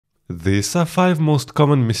These are 5 most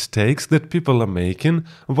common mistakes that people are making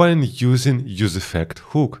when using Useeffect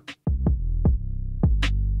hook.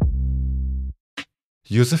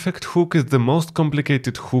 Useeffect hook is the most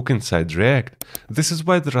complicated hook inside React. This is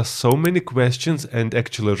why there are so many questions and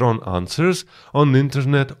actually wrong answers on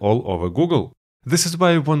internet all over Google. This is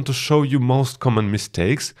why I want to show you most common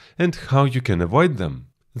mistakes and how you can avoid them.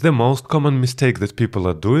 The most common mistake that people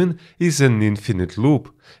are doing is an infinite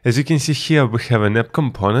loop. As you can see here, we have an app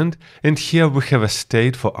component, and here we have a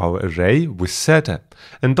state for our array with setter.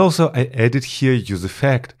 And also I added here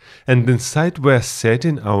Useeffect, and inside we are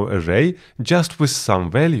setting our array just with some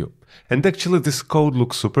value. And actually this code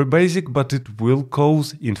looks super basic, but it will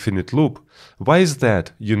cause infinite loop. Why is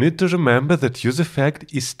that? You need to remember that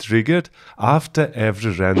Useeffect is triggered after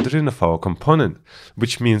every rendering of our component,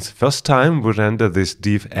 which means first time we render this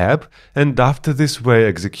div app, and after this we're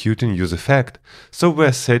executing Useeffect. So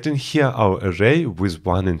we're setting here our array with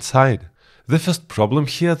 1 inside. The first problem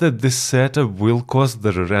here that this setter will cause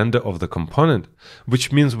the render of the component,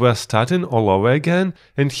 which means we're starting all over again,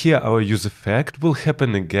 and here our Useeffect will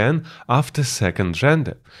happen again after second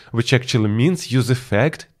render, which actually means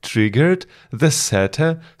Useeffect triggered the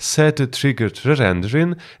setter triggered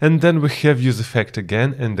re-rendering, and then we have Useeffect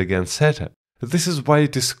again and again setter. This is why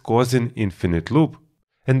it is causing infinite loop.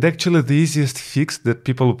 And actually the easiest fix that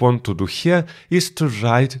people want to do here is to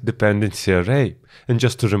write dependency array. And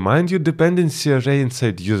just to remind you, dependency array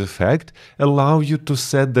inside Useeffect allow you to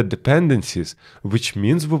set the dependencies, which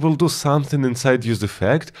means we will do something inside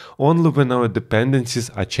Useeffect only when our dependencies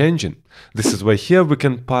are changing. This is why here we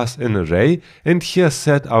can pass an array and here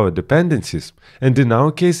set our dependencies. And in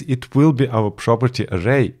our case, it will be our property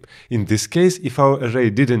array. In this case, if our array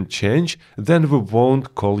didn't change, then we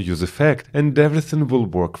won't call Useeffect and everything will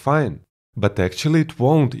work fine. But actually it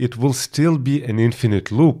won't, it will still be an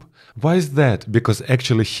infinite loop. Why is that? Because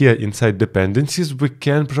actually here inside dependencies we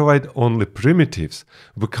can provide only primitives.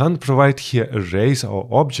 We can't provide here arrays or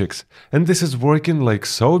objects. And this is working like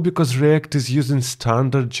so because React is using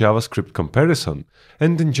standard JavaScript comparison.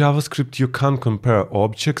 And in JavaScript you can't compare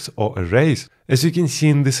objects or arrays. As you can see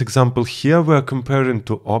in this example here, we are comparing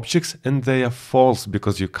two objects and they are false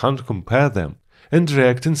because you can't compare them. And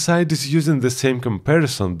React inside is using the same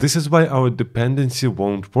comparison. This is why our dependency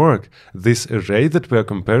won't work. This array that we are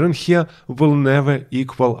comparing here will never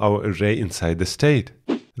equal our array inside the state.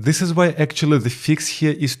 This is why actually the fix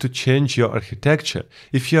here is to change your architecture.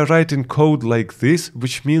 If you are writing code like this,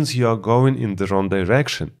 which means you are going in the wrong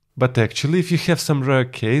direction. But actually, if you have some rare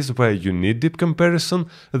case where you need deep comparison,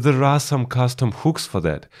 there are some custom hooks for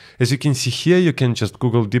that. As you can see here, you can just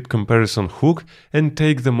Google deep comparison hook and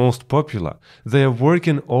take the most popular. They are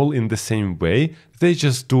working all in the same way, they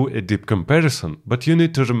just do a deep comparison, but you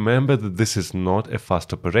need to remember that this is not a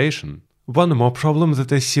fast operation. One more problem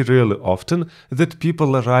that I see really often, that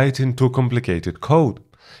people are writing too complicated code.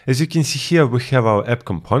 As you can see here, we have our app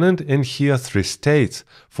component and here 3 states,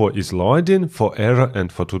 for is loading, for error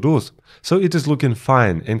and for to-dos. So it is looking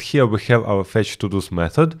fine, and here we have our fetch to-dos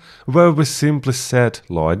method, where we simply set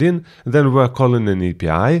loading, then we are calling an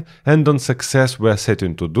API, and on success we are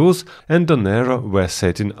setting to-dos, and on error we are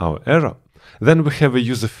setting our error. Then we have a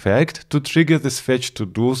Useeffect to trigger this fetch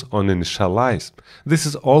to-dos on initialize. This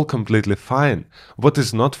is all completely fine. What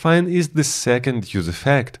is not fine is the second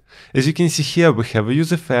Useeffect. As you can see here, we have a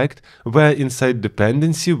Useeffect where inside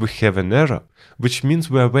dependency we have an error, which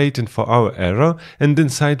means we are waiting for our error, and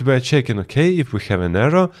inside we are checking, okay, if we have an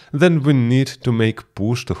error, then we need to make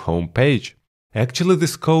push to home page. Actually,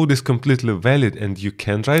 this code is completely valid and you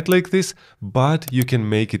can write like this, but you can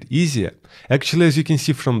make it easier. Actually, as you can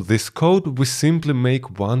see from this code, we simply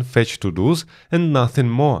make one fetch to-dos and nothing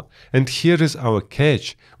more. And here is our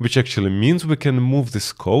catch, which actually means we can move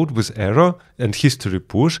this code with error and history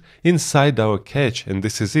push inside our catch, and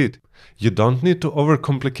this is it. You don't need to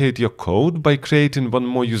overcomplicate your code by creating one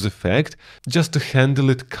more Useeffect just to handle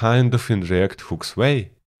it kind of in React hooks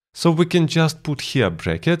way. So we can just put here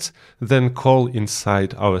brackets, then call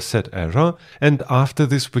inside our set error, and after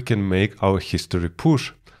this we can make our history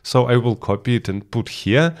push. So I will copy it and put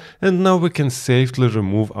here, and now we can safely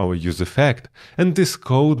remove our Useeffect, and this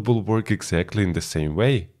code will work exactly in the same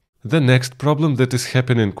way. The next problem that is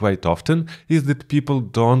happening quite often is that people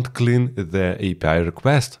don't clean their API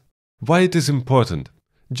request. Why it is important?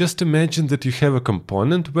 Just imagine that you have a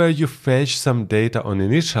component where you fetch some data on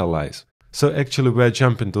initialize. So actually we are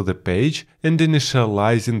jumping to the page and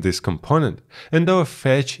initializing this component, and our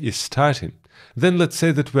fetch is starting. Then let's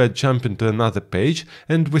say that we are jumping to another page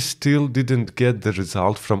and we still didn't get the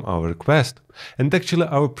result from our request. And actually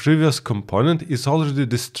our previous component is already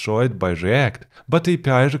destroyed by React, but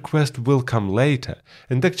API request will come later,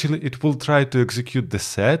 and actually it will try to execute the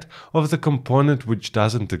set of the component which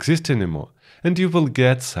doesn't exist anymore, and you will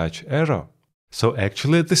get such error. So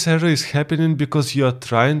actually this error is happening because you are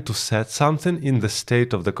trying to set something in the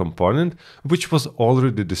state of the component which was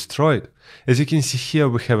already destroyed. As you can see here,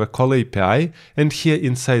 we have a call API, and here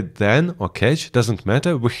inside then or catch, doesn't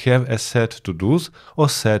matter, we have a set to do's or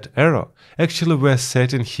set error. Actually we are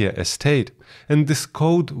setting here a state, and this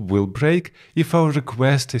code will break if our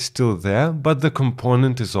request is still there but the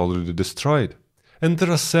component is already destroyed. And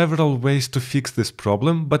there are several ways to fix this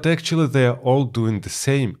problem, but actually they are all doing the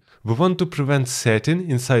same. We want to prevent setting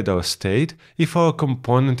inside our state if our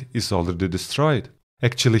component is already destroyed.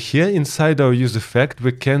 Actually here inside our Useeffect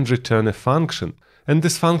we can return a function, and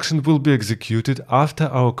this function will be executed after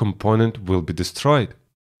our component will be destroyed.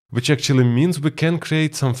 Which actually means we can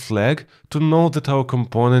create some flag to know that our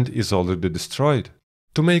component is already destroyed.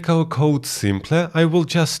 To make our code simpler, I will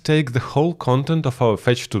just take the whole content of our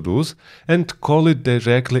fetch to-dos and call it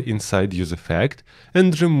directly inside Useeffect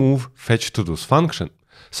and remove fetch to-dos function.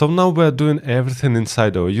 So now we are doing everything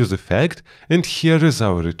inside our Useeffect, and here is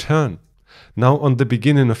our return. Now on the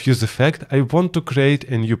beginning of Useeffect, I want to create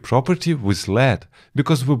a new property with let,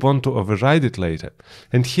 because we want to override it later.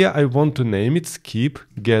 And here I want to name it skip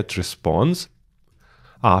get response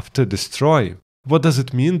after destroy. What does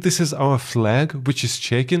it mean? This is our flag which is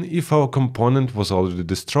checking if our component was already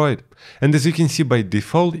destroyed. And as you can see by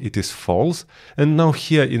default it is false, and now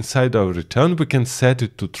here inside our return we can set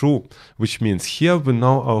it to true, which means here we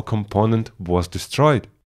know our component was destroyed.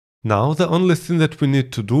 Now the only thing that we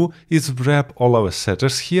need to do is wrap all our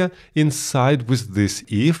setters here inside with this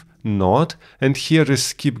if, not, and here is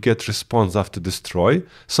skip get response after destroy,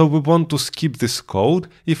 so we want to skip this code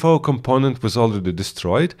if our component was already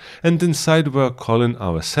destroyed, and inside we are calling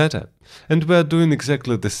our setter. And we are doing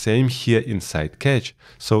exactly the same here inside catch,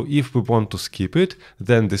 so if we want to skip it,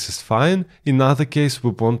 then this is fine, in other case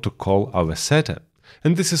we want to call our setter.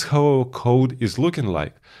 And this is how our code is looking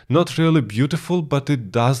like. Not really beautiful, but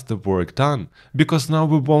it does the work done, because now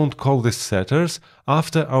we won't call these setters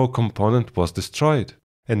after our component was destroyed.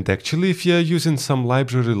 And actually, if you are using some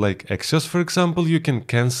library like Axios, for example, you can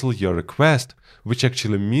cancel your request, which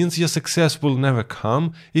actually means your success will never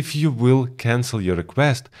come if you will cancel your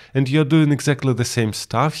request. And you're doing exactly the same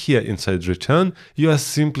stuff here inside return, you are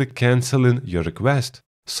simply canceling your request.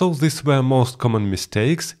 So these were most common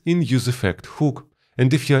mistakes in Useeffect hook.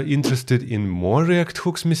 And if you are interested in more React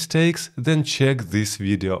hooks mistakes, then check this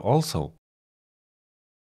video also.